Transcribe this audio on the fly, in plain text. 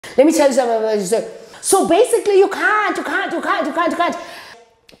Let me tell you something. So basically, you can't.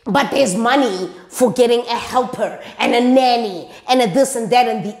 But there's money for getting a helper and a nanny and a this and that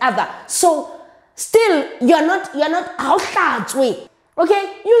and the other. So still, you're not out.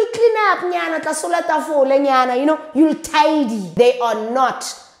 Okay, you'll clean up, you know, you'll tidy. They are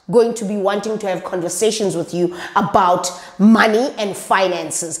not going to be wanting to have conversations with you about money and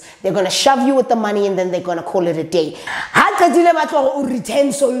finances. They're going to shove you with the money and then they're going to call it a day.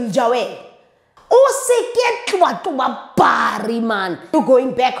 You're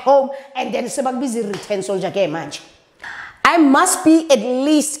going back home and then busy return soldier game, man. I must be at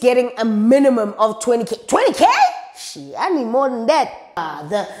least getting a minimum of 20K. 20K? I need more than that.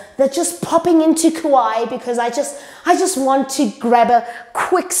 They're just popping into Kauai because I just want to grab a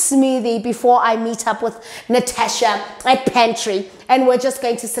quick smoothie before I meet up with Natasha at Pantry, and we're just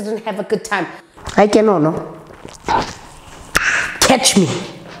going to sit and have a good time. I cannot, no. Catch me.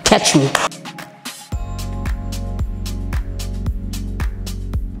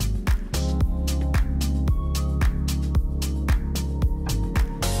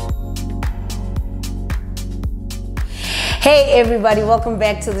 Hey everybody, welcome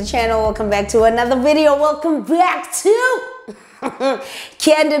back to the channel. Welcome back to another video. Welcome back to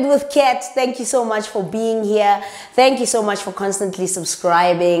Candid with Kat. Thank you so much for being here. Thank you so much for constantly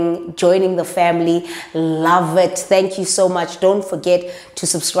subscribing, joining the family. Love it. Thank you so much. Don't forget to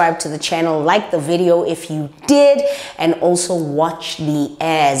subscribe to the channel, like the video if you did, and also watch the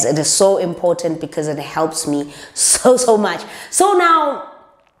ads. It is so important because it helps me so much. So now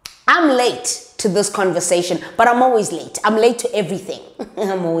I'm late to this conversation, but I'm always late. I'm late to everything.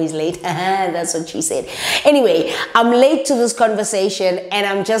 I'm always late. That's what she said. Anyway, I'm late to this conversation and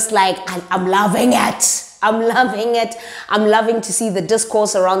I'm just like, I'm loving it. I'm loving it. I'm loving to see the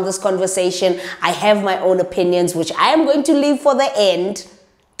discourse around this conversation. I have my own opinions, which I am going to leave for the end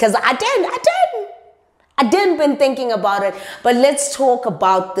because I didn't been thinking about it, but let's talk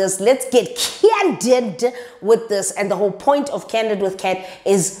about this. Let's get candid with this. And the whole point of Candid with Kat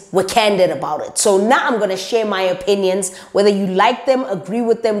is we're candid about it. So now I'm going to share my opinions, whether you like them, agree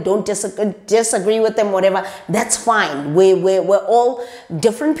with them, don't disagree with them, whatever, that's fine. We're all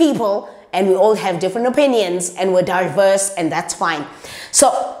different people and we all have different opinions and we're diverse, and that's fine.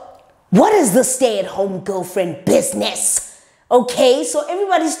 So what is the stay-at-home girlfriend business? Okay, so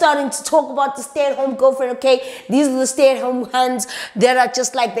everybody's starting to talk about the stay-at-home girlfriend. Okay, these are the stay-at-home hands that are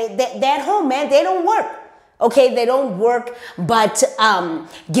just like they're at home, man. They don't work. Okay, they don't work, but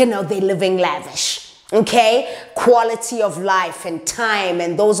you know, they're living lavish. Okay, quality of life and time,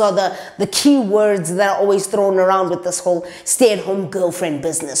 and those are the key words that are always thrown around with this whole stay-at-home girlfriend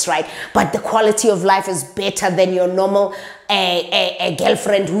business, right? But the quality of life is better than your normal a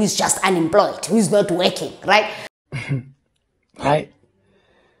girlfriend who is just unemployed, who is not working, right? Right.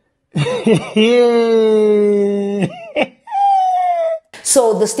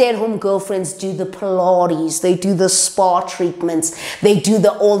 So the stay-at-home girlfriends do the Pilates, they do the spa treatments, they do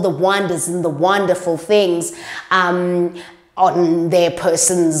all the wonders and the wonderful things on their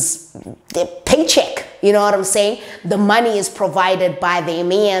paycheck. You know what I'm saying? The money is provided by their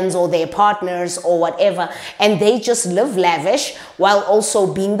mans or their partners or whatever, and they just live lavish while also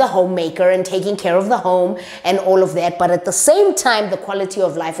being the homemaker and taking care of the home and all of that. But at the same time, the quality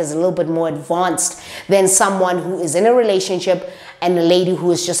of life is a little bit more advanced than someone who is in a relationship and a lady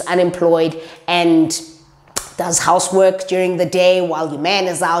who is just unemployed and does housework during the day while your man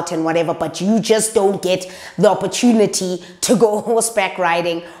is out and whatever, but you just don't get the opportunity to go horseback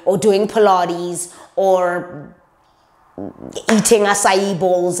riding or doing Pilates or eating acai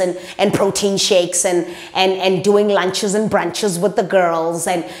bowls and protein shakes and doing lunches and brunches with the girls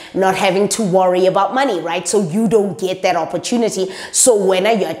and not having to worry about money, right? So you don't get that opportunity. So when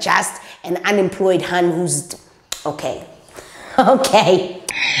you're just an unemployed hun who's okay.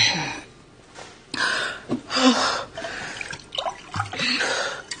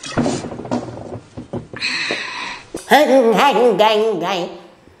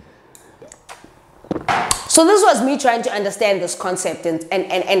 So this was me trying to understand this concept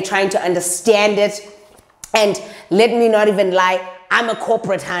and trying to understand it. And let me not even lie, I'm a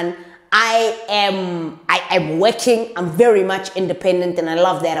corporate hun. I am working, I'm very much independent, and I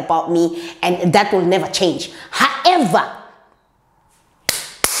love that about me, and that will never change. However,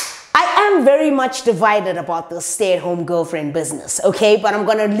 I am very much divided about the stay-at-home girlfriend business, okay? But I'm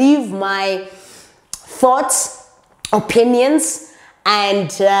gonna leave my thoughts, opinions,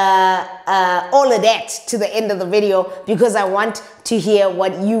 and all of that to the end of the video, because I want to hear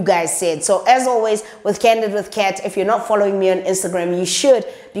what you guys said. So as always, with Candid with Kat, if you're not following me on Instagram, you should,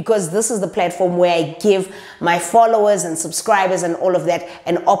 because this is the platform where I give my followers and subscribers and all of that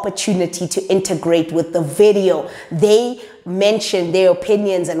an opportunity to integrate with the video. They mention their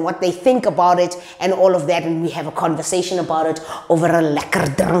opinions and what they think about it and all of that, and we have a conversation about it over a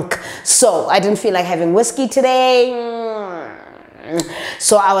lekker drink. So I didn't feel like having whiskey today.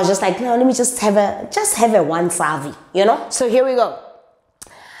 So I was just like, no, let me just have a one savi, you know? So here we go.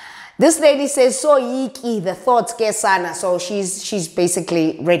 This lady says, so yiki, the thoughts ke sana. So she's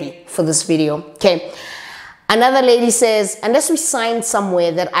basically ready for this video. Okay. Another lady says, unless we sign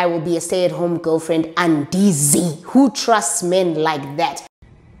somewhere that I will be a stay-at-home girlfriend, Andizi. Who trusts men like that?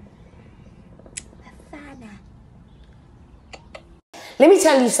 Let me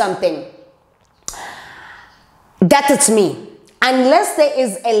tell you something. That it's me. Unless there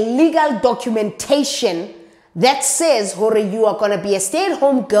is a legal documentation that says, Hore, you are going to be a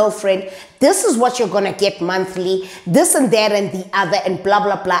stay-at-home girlfriend, this is what you're going to get monthly, this and that and the other and blah,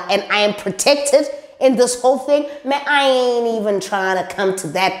 blah, blah, and I am protected in this whole thing, man, I ain't even trying to come to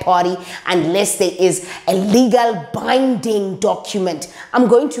that party unless there is a legal binding document. I'm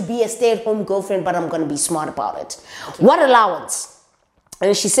going to be a stay-at-home girlfriend, but I'm going to be smart about it. What allowance?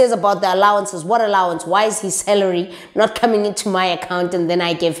 And she says about the allowances, what allowance? Why is his salary not coming into my account and then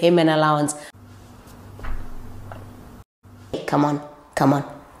I give him an allowance? Come on,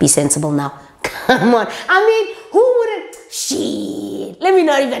 be sensible now. Come on. I mean, who wouldn't? Shit, let me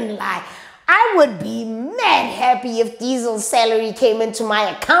not even lie. I would be mad happy if Diesel's salary came into my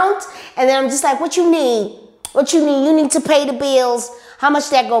account and then I'm just like, what you need? What you need? You need to pay the bills. How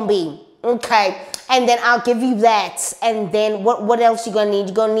much that gonna be? Okay. And then I'll give you that. And then what else you gonna need?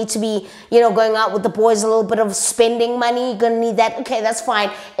 You're gonna need to be, you know, going out with the boys, a little bit of spending money. You're gonna need that. Okay, that's fine.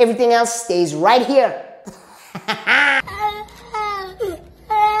 Everything else stays right here.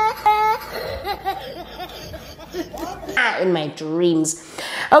 In my dreams.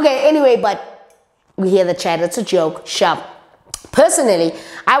 Okay, anyway, but we hear the chat. It's a joke. Sharp. Personally,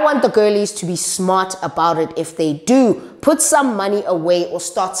 I want the girlies to be smart about it if they do. Put some money away or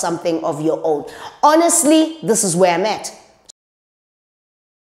start something of your own. Honestly, this is where I'm at.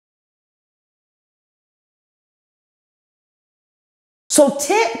 So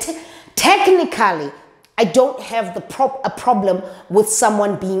technically, I don't have a problem with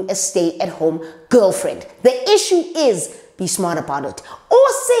someone being a stay-at-home girlfriend. The issue is be smart about it.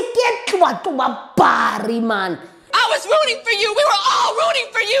 Man. I was rooting for you. We were all rooting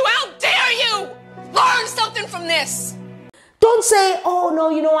for you. How dare you? Learn something from this. Don't say, oh no,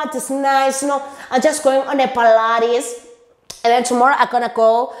 you know what, it's nice, you know, I'm just going on a Pilates, and then tomorrow I'm gonna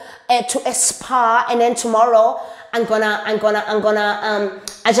go to a spa, and then tomorrow I'm just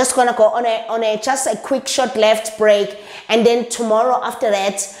gonna go on a just a quick short left break, and then tomorrow after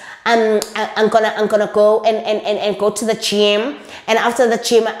that I'm gonna go and go to the gym, and after the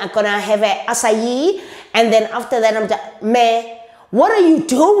gym I'm gonna have a acai, and then after that I'm just, man, what are you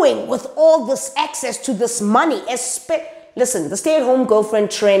doing with all this access to this money? Listen, the stay-at-home girlfriend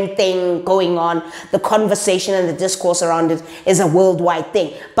trend thing going on, the conversation and the discourse around it is a worldwide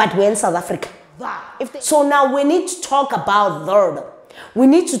thing. But we're in South Africa. So now we need to talk about that. We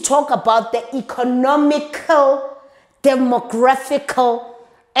need to talk about the economical, demographical,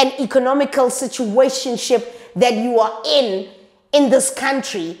 and economical situationship that you are in this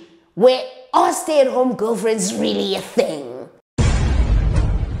country where our stay-at-home girlfriend's really a thing.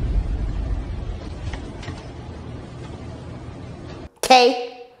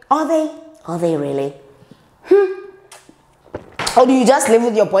 Okay, are they really? Or do you just live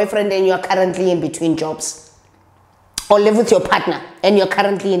with your boyfriend and you're currently in between jobs? Or live with your partner and you're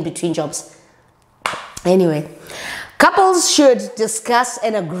currently in between jobs? Anyway, couples should discuss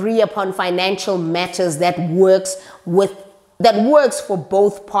and agree upon financial matters that works for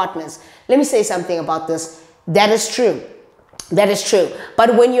both partners. Let me say something about this. That is true. That is true.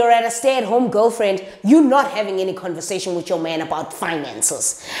 But when you're at a stay-at-home girlfriend, you're not having any conversation with your man about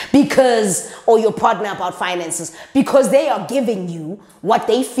finances or your partner about finances, because they are giving you what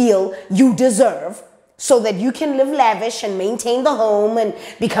they feel you deserve so that you can live lavish and maintain the home and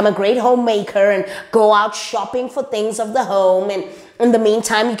become a great homemaker and go out shopping for things of the home. And in the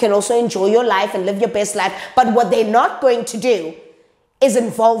meantime, you can also enjoy your life and live your best life. But what they're not going to do is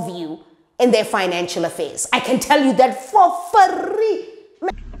involve you in their financial affairs. I can tell you that for free.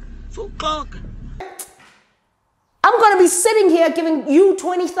 I'm going to be sitting here giving you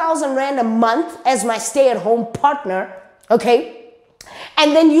 20,000 Rand a month as my stay-at-home partner, okay?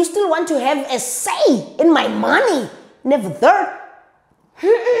 And then you still want to have a say in my money. Never there.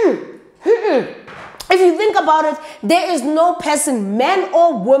 If you think about it, there is no person, man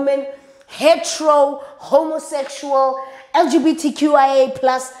or woman, hetero, homosexual, LGBTQIA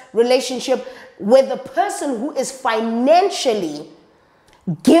plus relationship where the person who is financially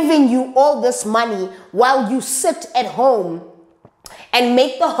giving you all this money while you sit at home and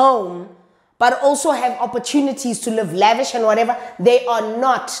make the home, but also have opportunities to live lavish and whatever, they are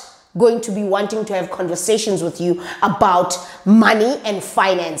not going to be wanting to have conversations with you about money and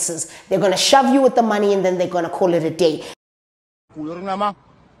finances. They're going to shove you with the money and then they're going to call it a day. You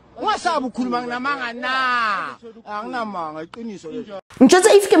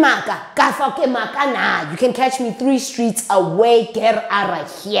can catch me 3 streets away, get out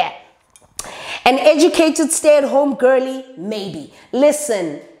of here. An educated stay-at-home girly, maybe.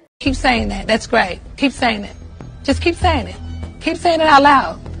 Listen. Keep saying that. That's great. Keep saying it. Just keep saying it. Keep saying it out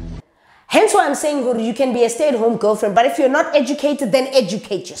loud. Hence why I'm saying, Guru, you can be a stay-at-home girlfriend, but if you're not educated, then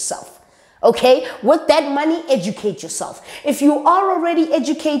educate yourself. Okay? With that money, educate yourself. If you are already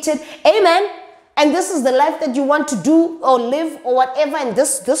educated, amen, and this is the life that you want to do or live or whatever, and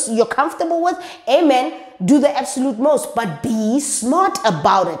this you're comfortable with, amen, do the absolute most, but be smart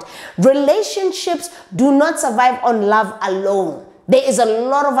about it. Relationships do not survive on love alone. There is a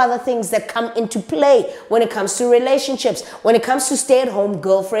lot of other things that come into play when it comes to relationships, when it comes to stay-at-home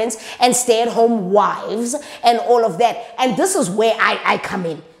girlfriends and stay-at-home wives and all of that. And this is where I come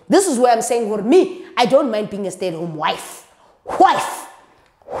in. This is where I'm saying, for me, I don't mind being a stay-at-home wife.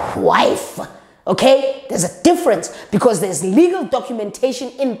 Wife. Okay? There's a difference because there's legal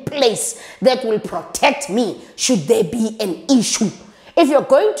documentation in place that will protect me should there be an issue. If you're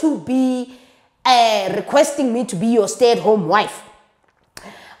going to be requesting me to be your stay-at-home wife,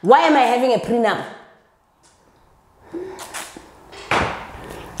 why am I having a prenup?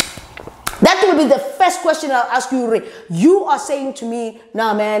 That will be the first question I'll ask you. You are saying to me,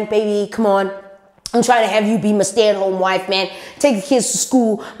 nah, man, baby, come on. I'm trying to have you be my stay-at-home wife, man. Take the kids to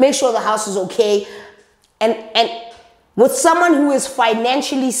school. Make sure the house is okay. And with someone who is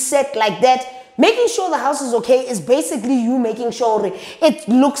financially set like that, making sure the house is okay is basically you making sure it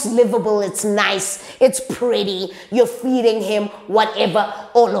looks livable, it's nice, it's pretty, you're feeding him, whatever,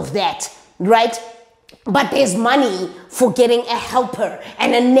 all of that, right? But there's money for getting a helper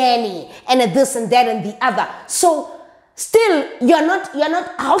and a nanny and a this and that and the other. So still, you're not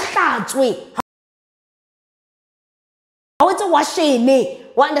out how it's a washing me.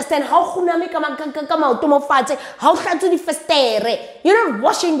 Understand how you're not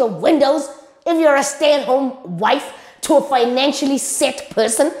washing the windows. If you're a stay-at-home wife to a financially set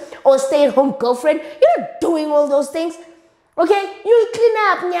person or a stay-at-home girlfriend, you're not doing all those things. Okay? You'll clean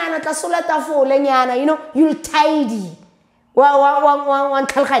up, you know, you'll tidy.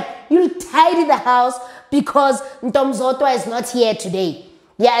 You'll tidy the house because Ntomzoto is not here today.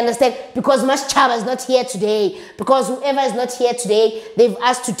 Yeah, understand? Because Maschaba is not here today. Because whoever is not here today, they've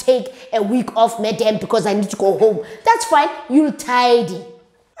asked to take a week off, madam, because I need to go home. That's fine. You'll tidy.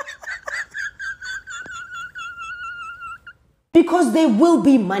 Because there will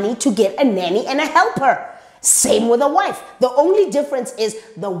be money to get a nanny and a helper. Same with a wife. The only difference is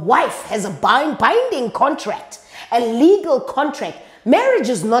the wife has a binding contract, a legal contract. Marriage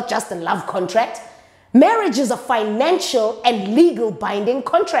is not just a love contract. Marriage is a financial and legal binding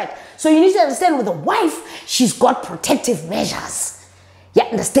contract. So you need to understand with a wife, she's got protective measures. You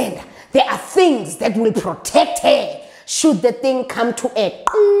understand? There are things that will protect her should the thing come to a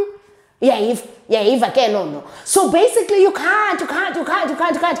if I can, no. So basically you can't.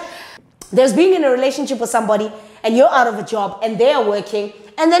 There's being in a relationship with somebody and you're out of a job and they are working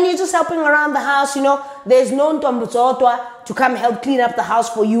and then you're just helping around the house, you know. There's no ntombuzotwa to come help clean up the house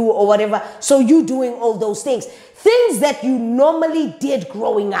for you or whatever. So you doing all those things. Things that you normally did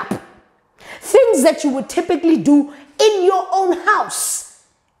growing up. Things that you would typically do in your own house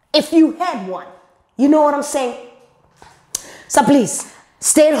if you had one. You know what I'm saying? So please,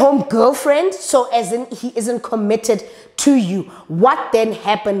 stay-at-home girlfriend, so as in he isn't committed to you. What then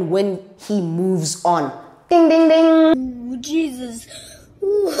happened when he moves on? Ding, ding, ding. Ooh, Jesus.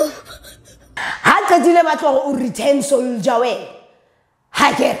 Ooh.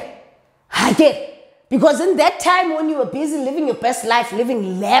 Because in that time when you were busy living your best life,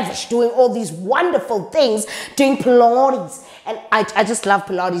 living lavish, doing all these wonderful things, doing Pilates. And I just love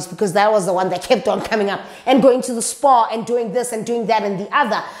Pilates because that was the one that kept on coming up. And going to the spa and doing this and doing that and the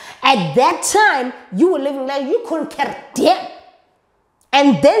other. At that time, you were living lavish. You couldn't care a damn.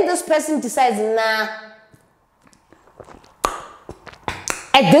 And then this person decides, nah.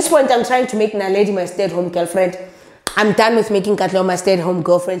 At this point, I'm trying to make Naledi my stay-at-home girlfriend. I'm done with making Katleho my stay-at-home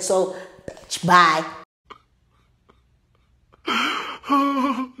girlfriend. So, bitch, bye.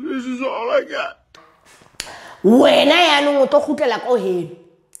 God. When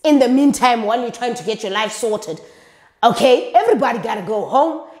in the meantime, while you're trying to get your life sorted, okay, everybody gotta go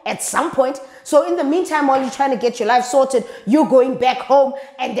home at some point. So in the meantime, while you're trying to get your life sorted, you're going back home,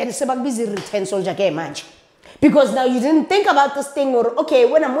 and then it's about busy return soldier game manch. Because now you didn't think about this thing, or okay,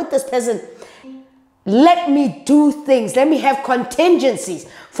 when I'm with this person, let me do things. Let me have contingencies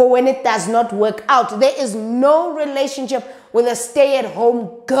for when it does not work out. There is no relationship with a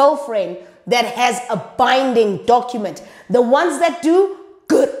stay-at-home girlfriend that has a binding document. The ones that do,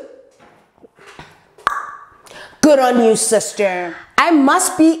 good. Good on you, sister. I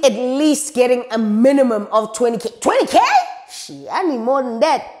must be at least getting a minimum of 20K. 20K? Shit, I need more than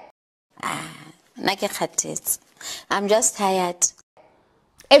that. I'm just tired.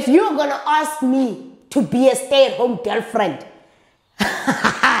 If you're gonna ask me to be a stay-at-home girlfriend,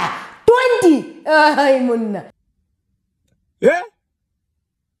 20. Yeah?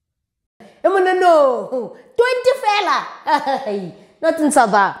 No. 20 fella. Not in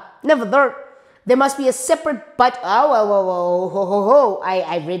South Africa. Never there. There must be a separate budget.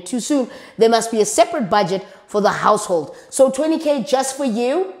 I read too soon. There must be a separate budget for the household. So 20K just for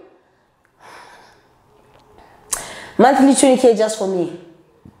you. Monthly 20K just for me.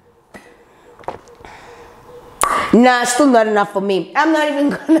 Nah, still not enough for me. I'm not even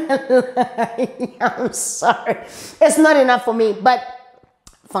gonna lie. I'm sorry. It's not enough for me, but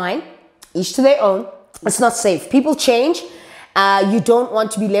fine. Each to their own. It's not safe. People change. You don't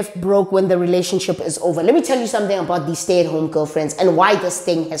want to be left broke when the relationship is over. Let me tell you something about these stay-at-home girlfriends and why this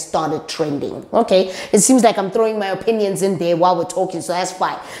thing has started trending. Okay? It seems like I'm throwing my opinions in there while we're talking, so that's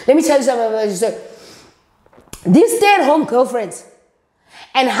fine. Let me tell you something about these stay-at-home girlfriends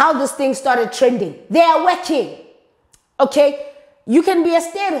and how this thing started trending. They are working. Okay? You can be a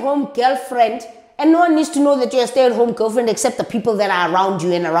stay-at-home girlfriend and no one needs to know that you're a stay-at-home girlfriend except the people that are around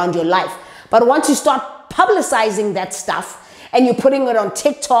you and around your life. But once you start publicizing that stuff and you're putting it on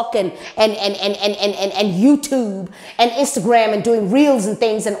TikTok and YouTube and Instagram and doing reels and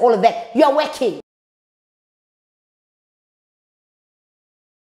things and all of that, you're working.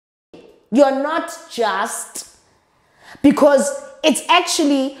 You're not just, because it's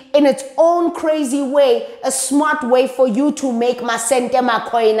actually in its own crazy way a smart way for you to make masente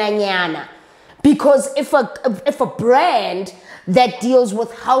makoina nyana. Because if a brand that deals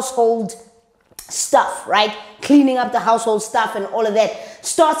with household stuff, right, cleaning up the household stuff and all of that,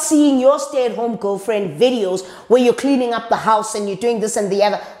 start seeing your stay-at-home girlfriend videos where you're cleaning up the house and you're doing this and the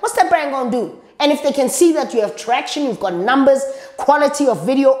other, what's that brand gonna do? And if they can see that you have traction, you've got numbers, quality of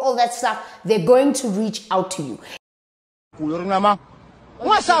video, all that stuff, they're going to reach out to you.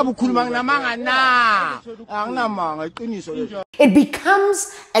 It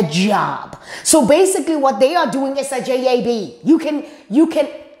becomes a job. So basically what they are doing is a JAB. You can,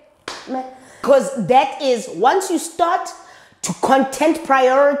 because that is, once you start to content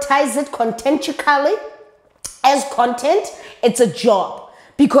prioritize it contentiously as content, it's a job.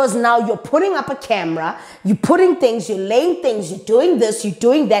 Because now you're putting up a camera, you're putting things, you're laying things, you're doing this, you're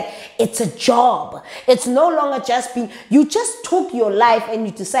doing that. It's a job. It's no longer just being, you just took your life and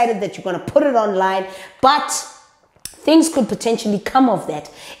you decided that you're going to put it online, but things could potentially come of that.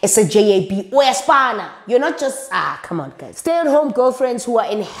 It's a JAB. You're not just, come on guys. Stay-at-home girlfriends who are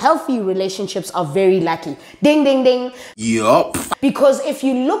in healthy relationships are very lucky. Ding, ding, ding. Yup. Because if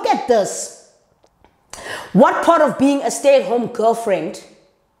you look at this, what part of being a stay-at-home girlfriend,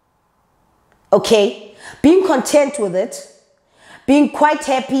 okay, being content with it, being quite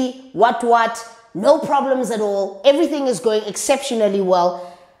happy, no problems at all, everything is going exceptionally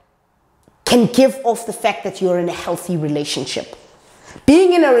well, can give off the fact that you're in a healthy relationship.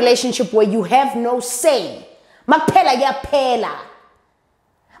 Being in a relationship where you have no say, magphela kuyaphela,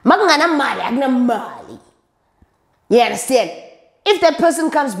 makunganamali akunamali. You understand? If that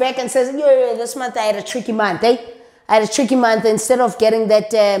person comes back and says, yo, this month I had a tricky month, I had a tricky month, instead of getting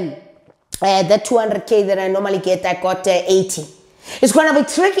that 200K that I normally get, I got 80. It's going to be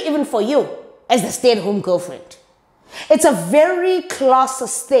tricky even for you as the stay-at-home girlfriend. It's a very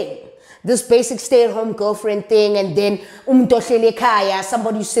classist thing, this basic stay-at-home girlfriend thing, and then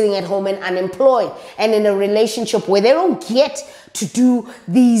somebody who's sitting at home and unemployed and in a relationship where they don't get to do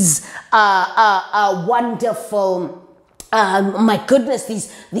these wonderful, my goodness,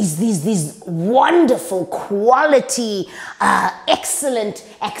 these wonderful quality, excellent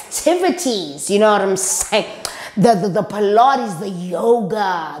activities. You know what I'm saying? The Pilates, the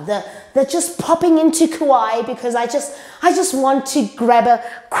yoga, the just popping into Kauai because I just want to grab a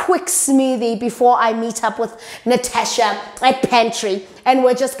quick smoothie before I meet up with Natasha at Pantry, and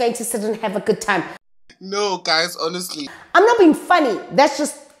we're just going to sit and have a good time. No, guys, honestly. I'm not being funny. That's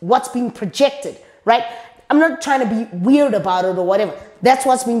just what's being projected, right? I'm not trying to be weird about it or whatever. That's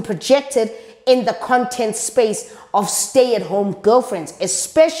what's being projected in the content space of stay-at-home girlfriends,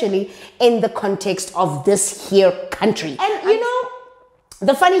 especially in the context of this here country. And you know,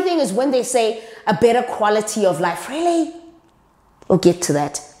 the funny thing is when they say a better quality of life, really? We'll get to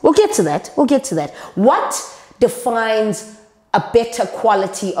that. We'll get to that. We'll get to that. What defines a better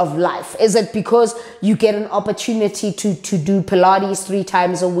quality of life? Is it because you get an opportunity to do Pilates 3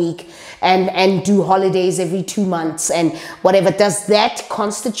 times a week and do holidays every 2 months and whatever? Does that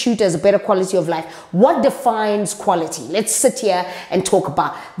constitute as a better quality of life? What defines quality? Let's sit here and talk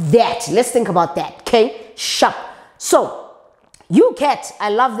about that. Let's think about that, okay? Sharp. So, you Kat, I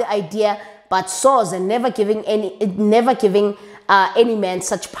love the idea, but soz and never giving any man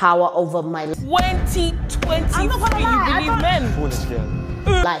such power over my life. 2023, you believe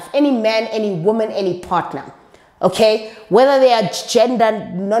men? Life. Any man, any woman, any partner. Okay? Whether they are gender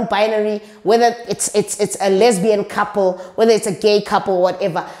non-binary, whether it's a lesbian couple, whether it's a gay couple,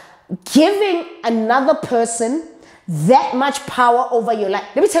 whatever. Giving another person that much power over your life.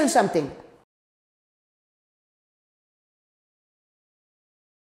 Let me tell you something.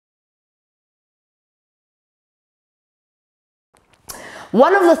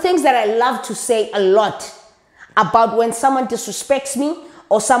 One of the things that I love to say a lot about when someone disrespects me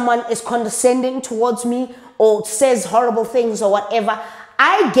or someone is condescending towards me or says horrible things or whatever,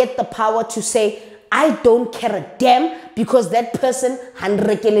 I get the power to say, I don't care a damn because that person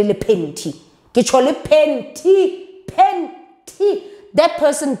handrekelele penti. Penti. That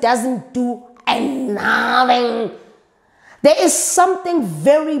person doesn't do nothing. There is something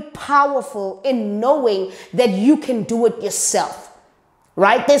very powerful in knowing that you can do it yourself.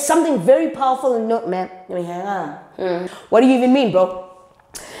 Right? There's something very powerful in man. What do you even mean, bro?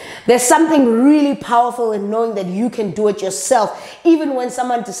 There's something really powerful in knowing that you can do it yourself. Even when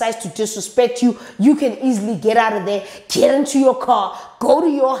someone decides to disrespect you, you can easily get out of there, get into your car, go to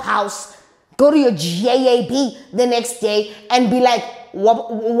your house, go to your JAB the next day and be like,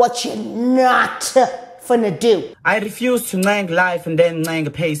 what you not finna do? I refuse to nang life and then nang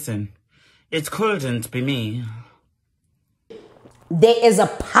a person. It couldn't be me. There is a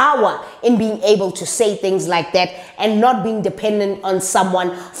power in being able to say things like that and not being dependent on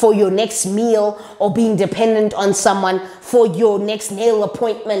someone for your next meal or being dependent on someone for your next nail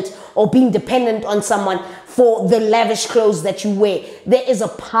appointment or being dependent on someone for the lavish clothes that you wear. There is a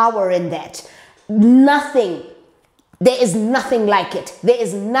power in that. There is nothing like it. There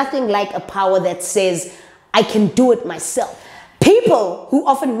is nothing like a power that says, I can do it myself. People who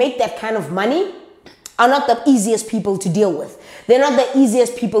often make that kind of money are not the easiest people to deal with. They're not the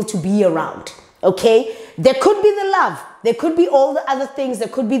easiest people to be around, okay? There could be the love. There could be all the other things. There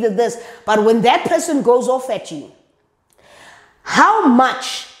could be the this. But when that person goes off at you, how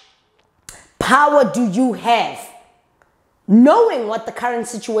much power do you have knowing what the current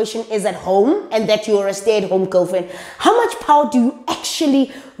situation is at home and that you're a stay-at-home girlfriend? How much power do you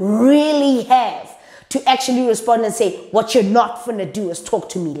actually really have to actually respond and say, what you're not finna do is talk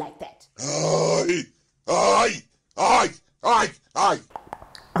to me like that?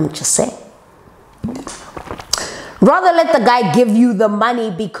 I'm just saying. Rather let the guy give you the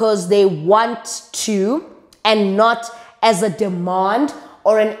money because they want to and not as a demand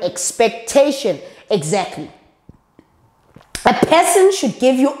or an expectation. Exactly. A person should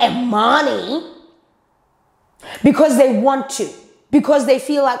give you a money because they want to. Because they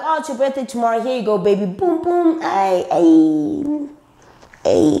feel like, oh, it's your birthday tomorrow. Here you go, baby. Boom, boom. Hey.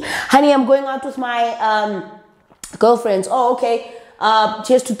 Honey, I'm going out with my girlfriends. Oh, okay.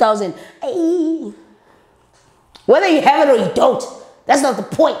 Here's 2,000. Hey. Whether you have it or you don't, that's not the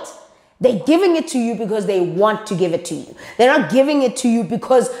point. They're giving it to you because they want to give it to you. They're not giving it to you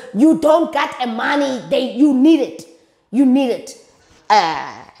because you don't got a money. You need it. You need it.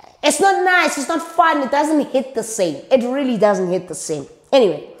 It's not nice. It's not fun. It doesn't hit the same. It really doesn't hit the same.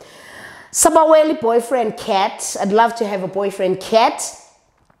 Anyway, Sabaweli boyfriend Kat. I'd love to have a boyfriend Kat.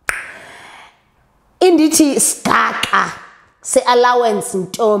 Inditi skaka. Se allowance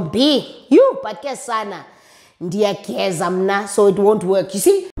ntombi. You, but guess sana. Ndiyageza mna, so it won't work. You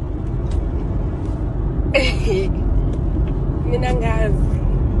see?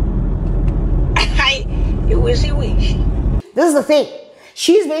 You wish. This is the thing.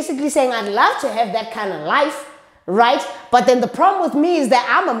 She's basically saying, I'd love to have that kind of life, right? But then the problem with me is that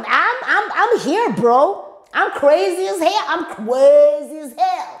I'm here, bro. I'm crazy as hell. I'm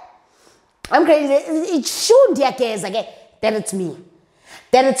crazy. It shouldn't again. That it's me.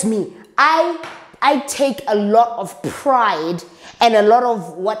 I I take a lot of pride and a lot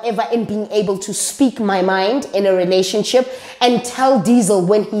of whatever in being able to speak my mind in a relationship and tell Diesel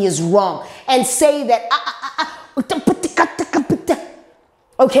when he is wrong and say that,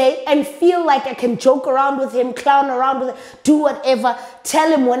 okay, and feel like I can joke around with him, clown around with him, do whatever,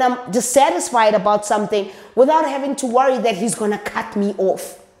 tell him when I'm dissatisfied about something without having to worry that he's gonna cut me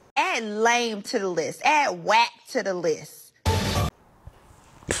off. Add lame to the list. Add whack to the list.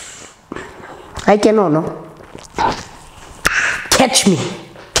 I cannot, no. Catch me.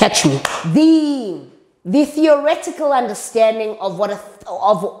 The theoretical understanding of what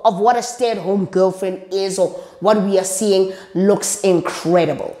a stay-at-home girlfriend is, or what we are seeing, looks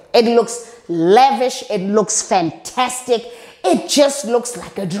incredible. It looks lavish. It looks fantastic. It just looks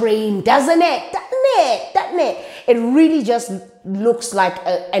like a dream, doesn't it? Doesn't it? It really just looks like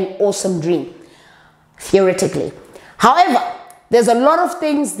an awesome dream, theoretically. However, there's a lot of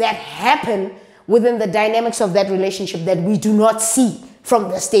things that happen within the dynamics of that relationship that we do not see from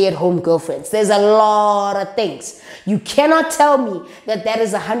the stay-at-home girlfriends. There's a lot of things. You cannot tell me that that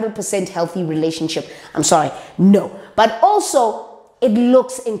is a 100% healthy relationship. I'm sorry, no. But also, it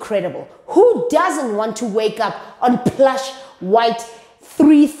looks incredible. Who doesn't want to wake up on plush, white,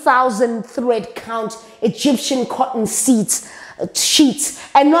 3,000 thread count Egyptian cotton sheets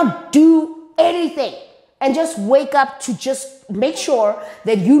and not do anything, and just wake up to just make sure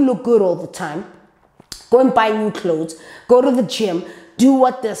that you look good all the time? Go and buy new clothes, go to the gym, do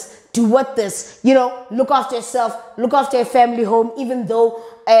what this, you know, look after yourself, look after your family home, even though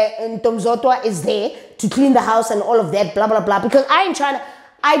Ntomzotwa is there to clean the house and all of that, blah, blah, blah. Because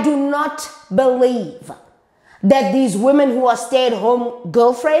I do not believe that these women who are stay-at-home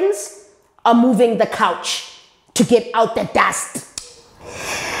girlfriends are moving the couch to get out the dust.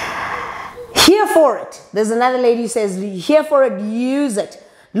 Here for it. There's another lady who says, here for it, use it.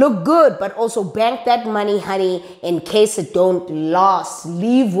 Look good, but also bank that money, honey, in case it don't last.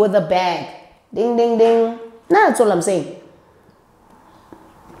 Leave with a bag. Ding, ding, ding. Nah, that's all I'm saying.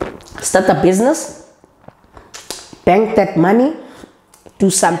 Start a business. Bank that money. Do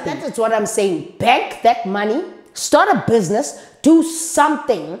something. That's what I'm saying. Bank that money. Start a business. Do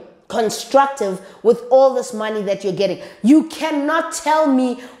something constructive with all this money that you're getting. You cannot tell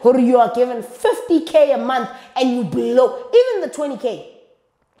me who you are given 50K a month and you blow. Even the 20K.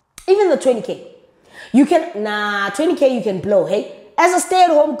 Even the 20K. You can, 20K you can blow, hey? As a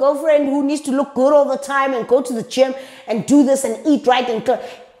stay-at-home girlfriend who needs to look good all the time and go to the gym and do this and eat right and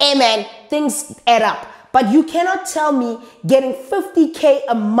hey man, things add up. But you cannot tell me getting 50K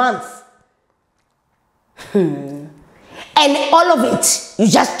a month and all of it, you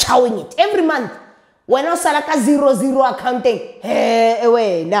just chowing it every month. When I salaka 0 accounting, hey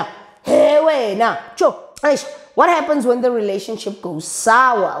away now. What happens when the relationship goes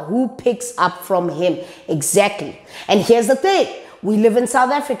sour? Who picks up from him? Exactly. And here's the thing. We live in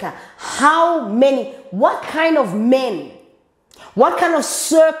South Africa. What kind of men, what kind of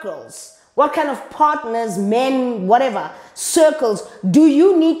circles, what kind of partners, men, whatever, circles do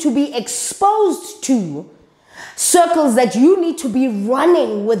you need to be exposed to? Circles that you need to be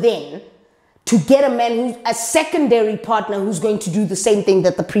running within to get a man who's a secondary partner who's going to do the same thing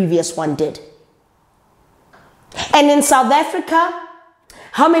that the previous one did. And in South Africa,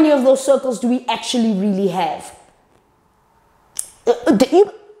 how many of those circles do we actually really have?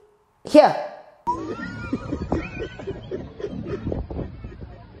 Here.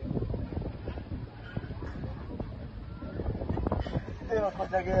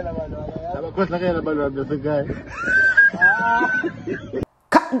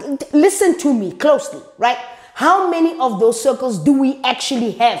 Listen to me closely, right? How many of those circles do we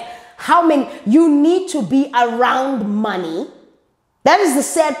actually have? How many? You need to be around money. That is the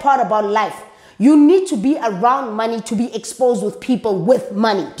sad part about life. You need to be around money to be exposed with people with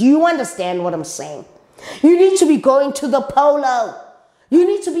money. Do you understand what I'm saying? You need to be going to the polo. You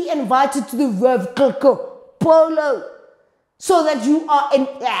need to be invited to the Rev Polo. So that you are in,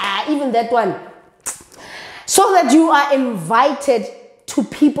 even that one. So that you are invited to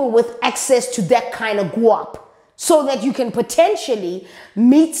people with access to that kind of guap. So that you can potentially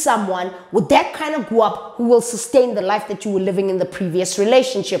meet someone with that kind of guap who will sustain the life that you were living in the previous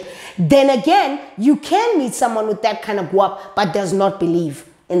relationship. Then again, you can meet someone with that kind of guap but does not believe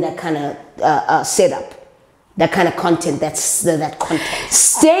in that kind of setup. That kind of content, that content.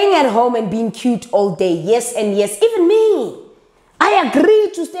 Staying at home and being cute all day. Yes and yes, even me. I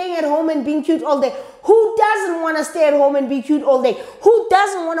agree to staying at home and being cute all day. Who doesn't want to stay at home and be cute all day? Who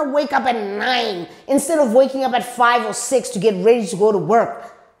doesn't want to wake up at 9 instead of waking up at 5 or 6 to get ready to go to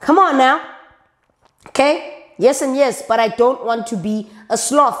work? Come on now. Okay? Yes and yes, but I don't want to be a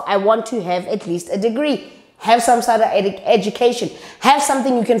sloth. I want to have at least a degree, have some sort of education, have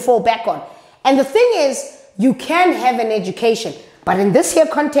something you can fall back on. And the thing is, you can have an education, but in this here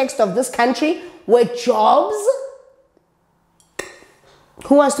context of this country, where jobs...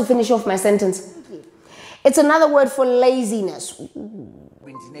 Who wants to finish off my sentence? It's another word for laziness. Because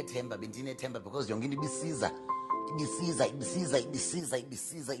you're going to be Caesar.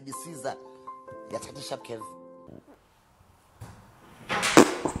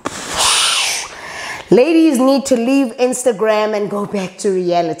 Ladies need to leave Instagram and go back to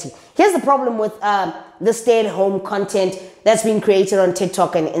reality. Here's the problem with the stay-at-home content that's been created on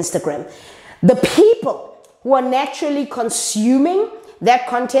TikTok and Instagram. The people who are naturally consuming that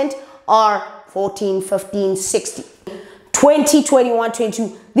content are 14, 15, 16, 20, 21,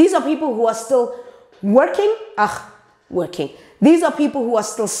 22. These are people who are still working. These are people who are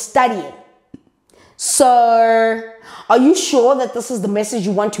still studying. So, are you sure that this is the message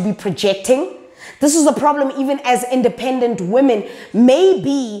you want to be projecting? This is a problem even as independent women.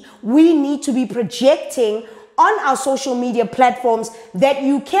 Maybe we need to be projecting on our social media platforms that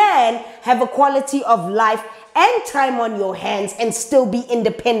you can have a quality of life and time on your hands and still be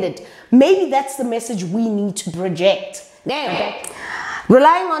independent. Maybe that's the message we need to project. Damn.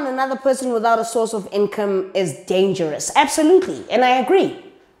 Relying on another person without a source of income is dangerous. Absolutely. And I agree.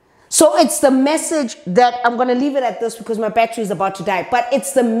 So it's the message that, I'm going to leave it at this because my battery is about to die, but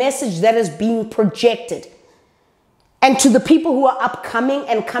it's the message that is being projected. And to the people who are upcoming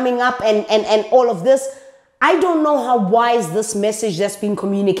and coming up and all of this, I don't know how wise this message that's being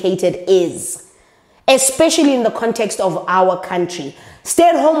communicated is, especially in the context of our country.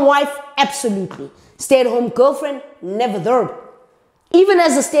 Stay-at-home wife, absolutely. Stay-at-home girlfriend, never third. Even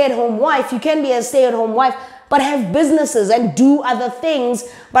as a stay-at-home wife, you can be a stay-at-home wife, but have businesses and do other things,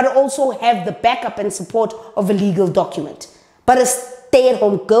 but also have the backup and support of a legal document. But a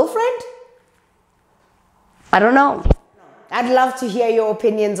stay-at-home girlfriend? I don't know. I'd love to hear your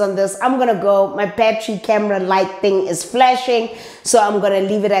opinions on this. I'm going to go. My battery camera light thing is flashing, so I'm going to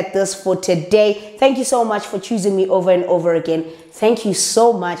leave it at this for today. Thank you so much for choosing me over and over again. Thank you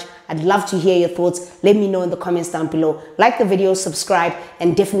so much. I'd love to hear your thoughts. Let me know in the comments down below. Like the video, subscribe,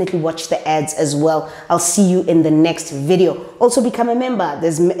 and definitely watch the ads as well. I'll see you in the next video. Also become a member.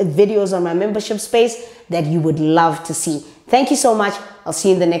 There's videos on my membership space that you would love to see. Thank you so much. I'll see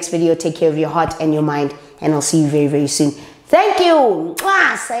you in the next video. Take care of your heart and your mind, and I'll see you very, very soon. Thank you.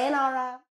 Sayonara.